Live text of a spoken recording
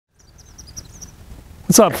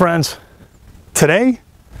What's up, friends? Today,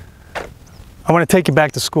 I want to take you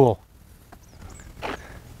back to school.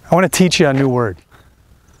 I want to teach you a new word.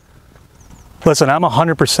 Listen, I'm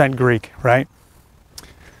 100% Greek, right?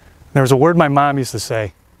 There was a word my mom used to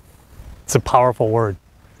say. It's a powerful word.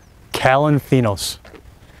 Kalanthenos.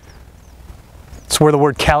 It's where the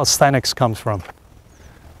word calisthenics comes from.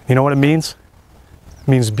 You know what it means? It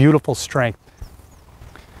means beautiful strength.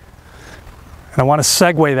 And I want to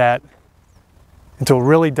segue that into a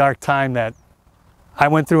really dark time that I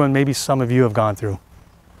went through and maybe some of you have gone through,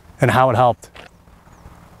 and how it helped.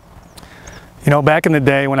 You know, back in the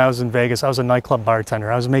day when I was in Vegas, I was a nightclub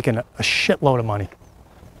bartender. I was making a shitload of money.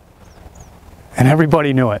 And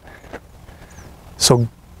everybody knew it. So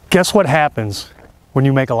guess what happens when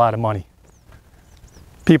you make a lot of money?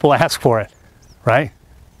 People ask for it, right?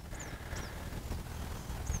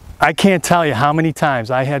 I can't tell you how many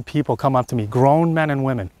times I had people come up to me, grown men and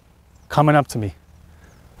women, coming up to me,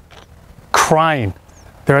 crying.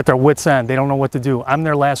 They're at their wits' end. They don't know what to do. I'm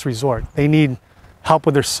their last resort. They need help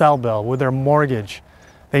with their cell bill, with their mortgage.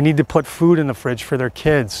 They need to put food in the fridge for their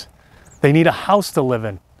kids. They need a house to live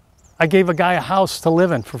in. I gave a guy a house to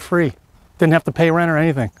live in for free. Didn't have to pay rent or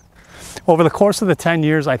anything. Over the course of the 10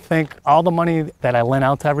 years, I think all the money that I lent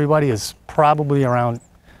out to everybody is probably around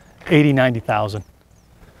 80, 90,000.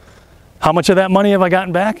 How much of that money have I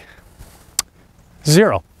gotten back?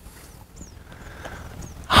 Zero.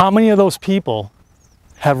 How many of those people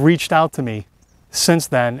have reached out to me since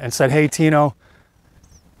then and said, hey, Tino,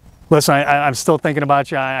 listen, I'm still thinking about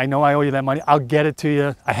you. I know I owe you that money. I'll get it to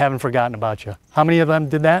you. I haven't forgotten about you. How many of them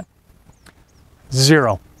did that?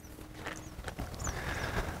 Zero.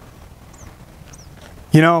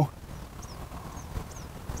 You know,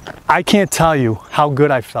 I can't tell you how good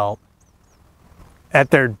I felt. At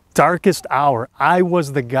their darkest hour, I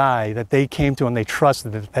was the guy that they came to and they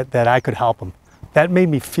trusted that I could help them. That made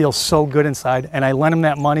me feel so good inside, and I lent them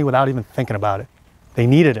that money without even thinking about it. They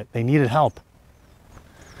needed it. They needed help.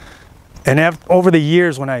 And over the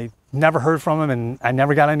years, when I never heard from them and I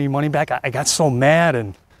never got any money back, I got so mad,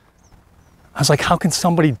 and I was like, how can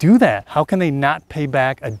somebody do that? How can they not pay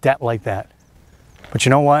back a debt like that? But you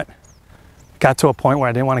know what? It got to a point where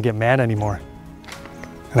I didn't want to get mad anymore.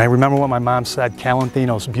 And I remember what my mom said,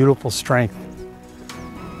 Kalanthenos, beautiful strength.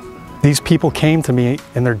 These people came to me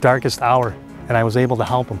in their darkest hour, and I was able to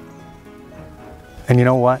help them. And you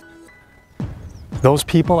know what? Those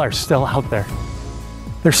people are still out there.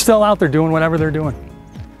 They're still out there doing whatever they're doing.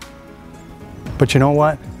 But you know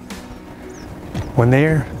what? When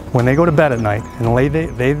they go to bed at night and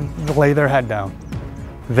they lay their head down,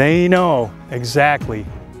 they know exactly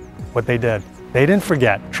what they did. They didn't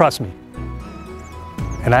forget, trust me.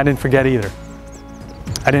 And I didn't forget either.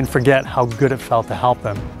 I didn't forget how good it felt to help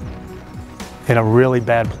them in a really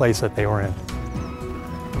bad place that they were in.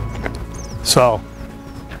 So,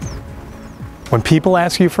 when people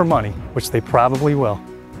ask you for money, which they probably will,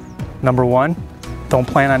 number one, don't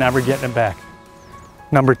plan on ever getting it back.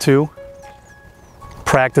 Number two,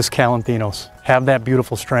 practice Kalanthenos. Have that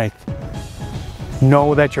beautiful strength.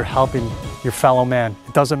 Know that you're helping your fellow man.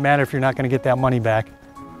 It doesn't matter if you're not going to get that money back.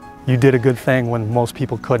 You did a good thing when most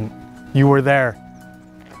people couldn't. You were there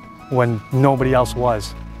when nobody else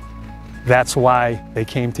was. That's why they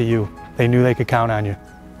came to you. They knew they could count on you.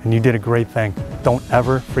 And you did a great thing. Don't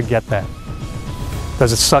ever forget that.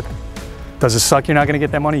 Does it suck? Does it suck you're not going to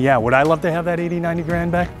get that money? Yeah. Would I love to have that 80, 90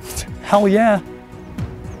 grand back? Hell yeah.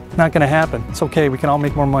 Not going to happen. It's okay. We can all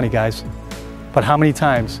make more money, guys. But how many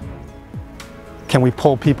times can we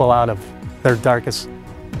pull people out of their darkest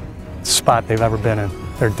spot they've ever been in,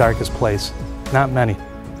 their darkest place? Not many.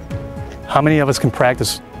 How many of us can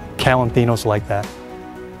practice Kalanthenos like that?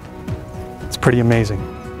 It's pretty amazing.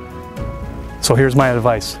 So here's my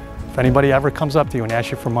advice. If anybody ever comes up to you and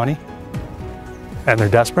asks you for money and they're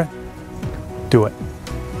desperate, do it.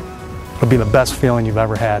 It'll be the best feeling you've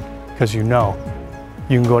ever had, because you know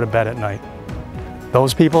you can go to bed at night.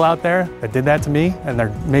 Those people out there that did that to me, and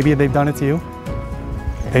maybe they've done it to you,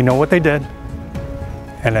 they know what they did,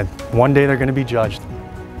 and that one day they're going to be judged.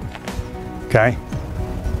 Okay?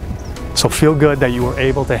 So feel good that you were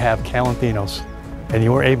able to have Kalanthenos and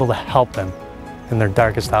you were able to help them in their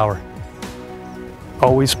darkest hour.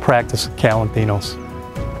 Always practice Kalanthenos,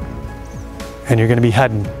 and you're going to be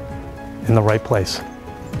heading in the right place.